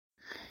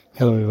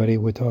Hello everybody,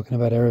 we're talking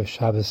about Erev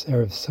Shabbos,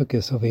 Erev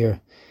Sukkos over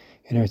here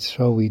in Eretz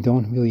Yisrael. We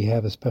don't really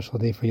have a special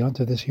day for Yom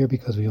Tov this year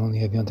because we only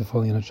have Yom Tov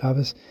falling on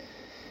Shabbos.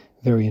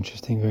 Very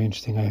interesting, very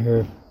interesting. I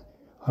hear,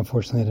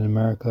 unfortunately, that in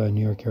America, in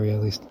New York area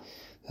at least,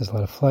 there's a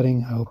lot of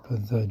flooding. I hope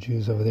the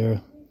Jews over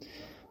there,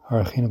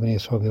 our Achinu B'nai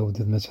Yisrael, will be able to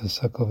do the mitzvah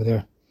Sukkah over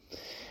there.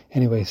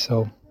 Anyway,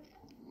 so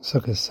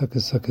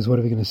Sukkos, what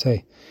are we going to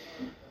say?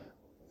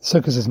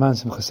 Sukkos is Man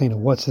Simchasena.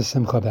 What's the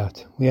Simcha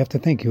about? We have to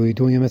think. You're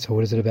doing a mitzvah.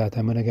 What is it about?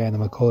 I met a guy in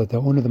the Makolet. The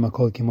owner of the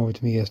Makolet came over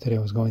to me yesterday.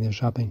 I was going there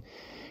shopping.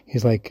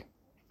 He's like,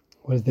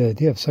 what is the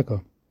idea of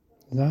Sukkah?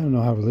 I don't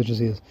know how religious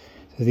he is.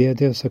 So the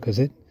idea of Sukkah is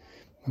it?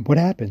 What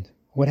happened?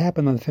 What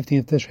happened on the 15th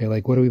of Tishrei?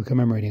 Like, what are we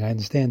commemorating? I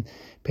understand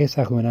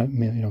Pesach, we went out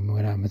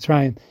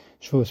Mitzrayim,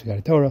 Shavuos, we got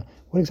a Torah.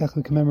 What exactly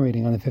are we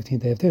commemorating on the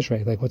 15th day of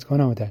Tishrei? Like, what's going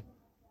on with that?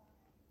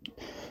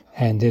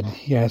 And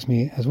he asked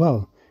me as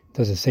well,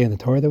 does it say in the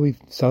Torah that we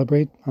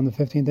celebrate on the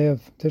 15th day of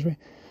Tishrei?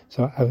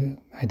 So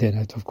I did.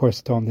 I, of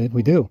course, told him that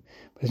we do.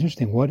 But it's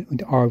interesting. What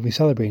are we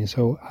celebrating?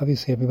 So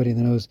obviously, everybody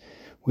that knows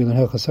we learn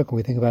Hilchos Sukkah,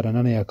 we think about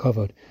Ananei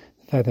HaKavod,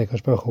 the fact that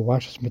Kadosh Baruch Hu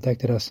watched us and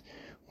protected us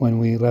when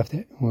we left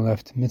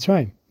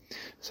Mitzrayim.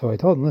 So I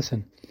told him,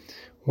 listen,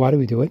 why do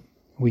we do it?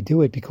 We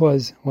do it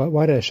because,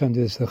 why did Hashem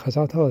do this? The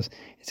Chazal tell us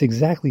it's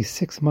exactly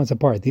 6 months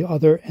apart, the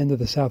other end of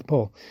the South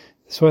Pole.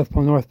 The South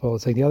Pole, North Pole,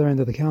 it's like the other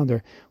end of the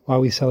calendar while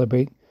we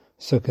celebrate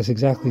Sukkot,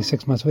 exactly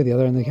 6 months away, the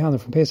other end of the calendar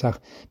from Pesach,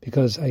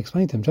 because I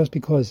explained to him, just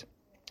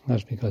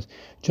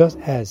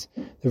as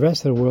the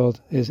rest of the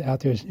world is out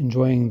there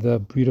enjoying the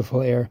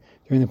beautiful air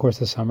during the course of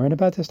the summer, and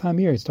about this time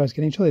of year, it starts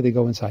getting chilly, they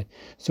go inside.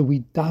 So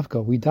we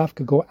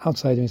dafka go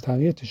outside during this time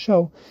of year to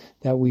show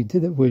that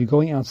we're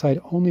going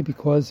outside only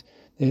because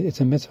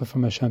it's a mitzvah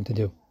from Hashem to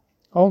do.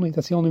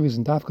 That's the only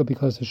reason, dafka,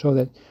 because to show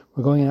that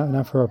we're going out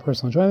not for our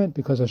personal enjoyment,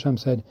 because Hashem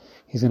said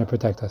He's going to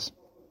protect us.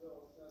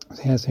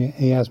 So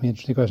he asked me an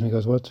interesting question. He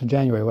goes, what's in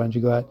January? Why don't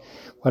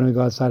we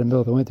go outside in the middle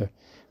of the winter?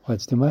 Well,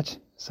 it's too much?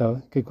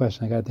 So, good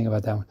question. I got to think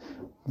about that one.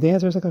 The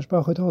answer is Kadosh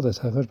Baruch Hu told us.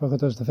 Kadosh Baruch Hu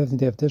told us the 15th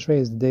day of Tishrei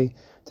is the day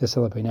to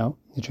celebrate. Now,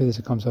 the truth is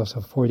it comes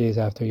also 4 days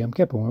after Yom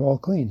Kippur, when we're all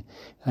clean.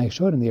 And I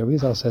showed him the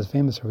Arizal says,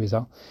 famous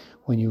Arizal,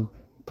 when you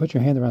put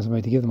your hand around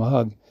somebody to give them a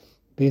hug,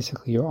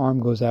 basically your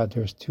arm goes out.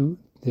 There's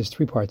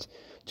 3 parts.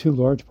 2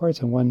 large parts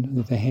and one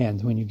with the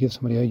hand. When you give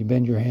somebody a hug, you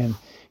bend your hand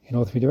in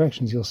all 3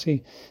 directions, you'll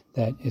see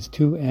that it's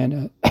 2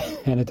 and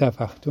a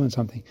tefach, 2 and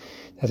something.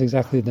 That's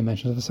exactly the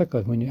dimensions of a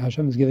sukkah. When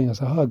Hashem is giving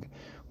us a hug,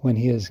 when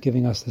He is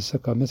giving us the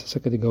sukkah, mitzvah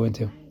sukkah to go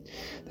into.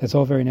 That's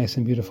all very nice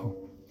and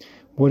beautiful.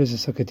 What is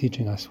the sukkah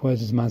teaching us? What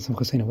is Man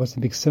Simchasena? What's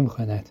the big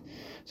simcha in that?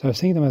 So I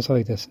was thinking to myself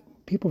like this.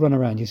 People run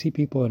around. You see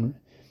people in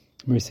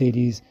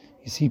Mercedes.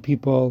 You see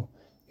people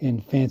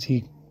in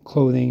fancy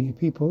clothing.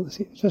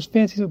 Just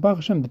fancy. Baruch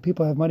Hashem, the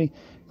people have money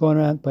going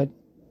around, but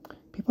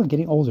people are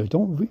getting older.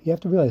 You have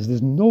to realize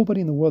there's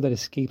nobody in the world that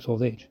escapes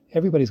old age.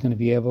 Everybody's going to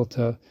be able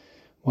to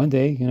one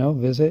day,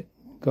 go to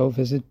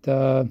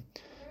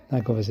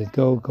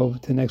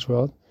the next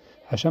world.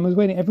 Hashem is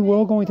waiting. We're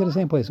all going to the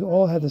same place. We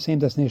all have the same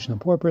destination. The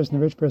poor person, the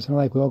rich person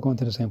alike, we all going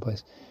to the same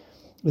place.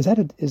 Is that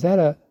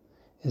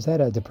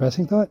a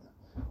depressing thought?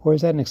 Or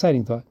is that an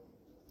exciting thought?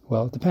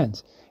 Well, it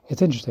depends.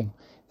 It's interesting.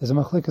 There's a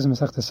machlikas in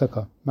Masechta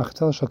Sukkah,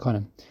 machtel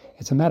shalkanim.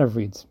 It's a mat of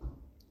reeds.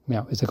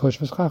 Now, is it kosher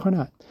for schach or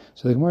not?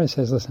 So the Gemara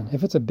says, listen,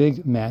 if it's a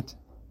big mat,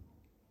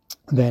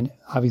 then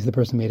obviously the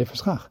person made it for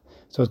schach,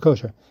 so it's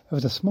kosher. If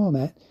it's a small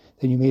mat,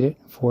 then you made it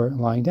for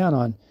lying down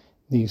on.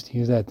 They used to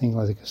use that thing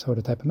like a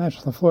soda type of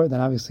mattress on the floor.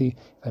 Then obviously,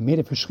 if I made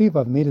it for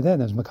shchiva, I've made it then.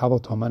 There's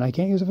makabel toma, and I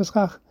can't use it for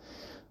schach.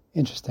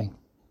 Interesting.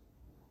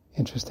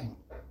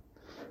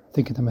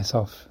 Thinking to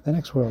myself, the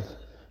next world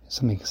is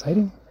something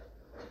exciting,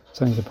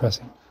 something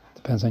depressing.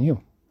 Depends on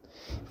you.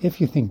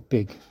 If you think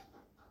big,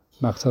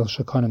 machtel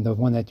shakanim, the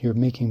one that you're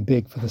making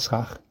big for the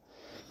schach,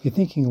 you're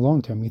thinking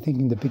long term. You're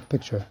thinking the big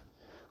picture.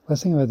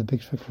 Let's think about the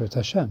big picture. It's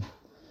Hashem.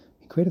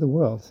 He created the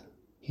world.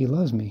 He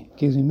loves me. He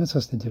gives me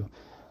mitzvahs to do.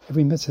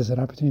 Every mitzvah is an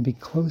opportunity to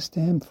be close to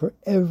Him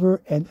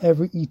forever and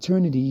ever,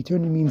 eternity.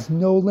 Eternity means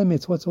no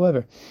limits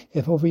whatsoever.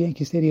 If over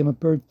Yankee Stadium a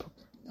bird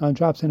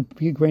drops in a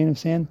big grain of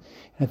sand,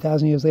 and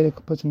 1,000 years later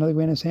puts another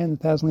grain of sand,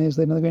 1,000 years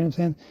later another grain of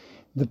sand,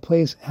 the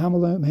place, how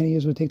many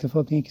years would it take to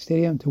fill up the Yankee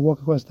Stadium, to walk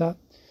across the top?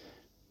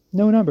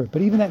 No number.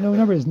 But even that no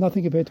number is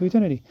nothing compared to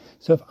eternity.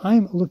 So if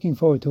I'm looking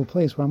forward to a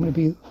place where I'm going to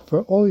be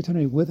for all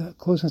eternity with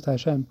closeness to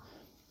Hashem,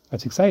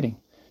 that's exciting.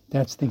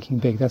 That's thinking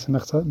big. That's a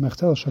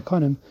mechtel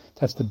shakanim.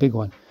 That's the big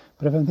one.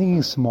 But if I'm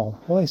thinking small,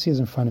 all I see is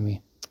in front of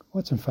me.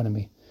 What's in front of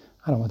me?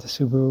 I don't want the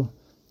Subaru.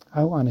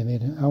 I want to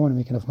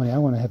make enough money. I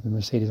want to have the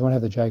Mercedes. I want to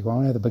have the Jaguar. I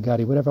want to have the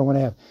Bugatti. Whatever I want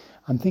to have.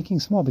 I'm thinking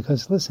small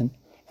because listen,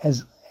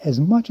 as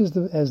much as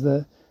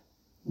the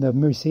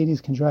Mercedes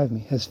can drive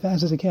me as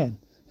fast as it can,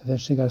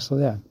 eventually got to slow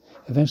down.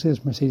 Eventually,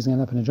 this Mercedes is going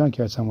to end up in a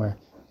junkyard somewhere.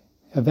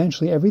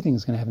 Eventually, everything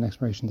is going to have an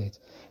expiration date.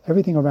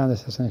 Everything around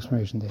us has an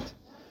expiration date.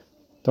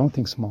 Don't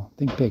think small.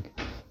 Think big.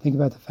 Think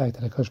about the fact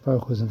that HaKadosh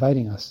Baruch Hu is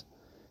inviting us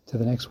to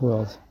the next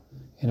world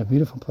in a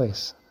beautiful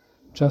place,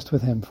 just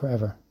with Him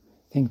forever.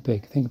 Think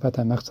big. Think about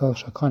that machtel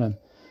shakanim.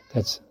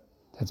 That's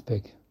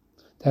big.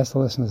 That's the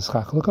lesson of the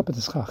schach. Look up at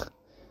the schach.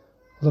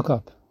 Look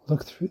up.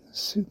 Look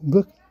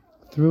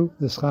through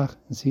the schach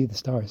and see the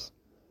stars.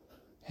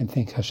 And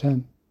think,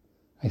 Hashem,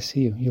 I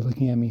see you. You're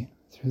looking at me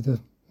through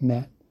the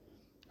mat.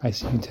 I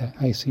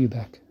see you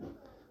back.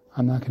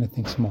 I'm not going to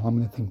think small. I'm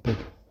going to think big.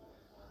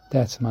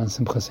 That's Man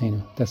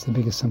Simchasenu. That's the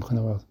biggest simcha in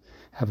the world.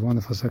 Have a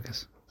wonderful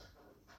Sukkos.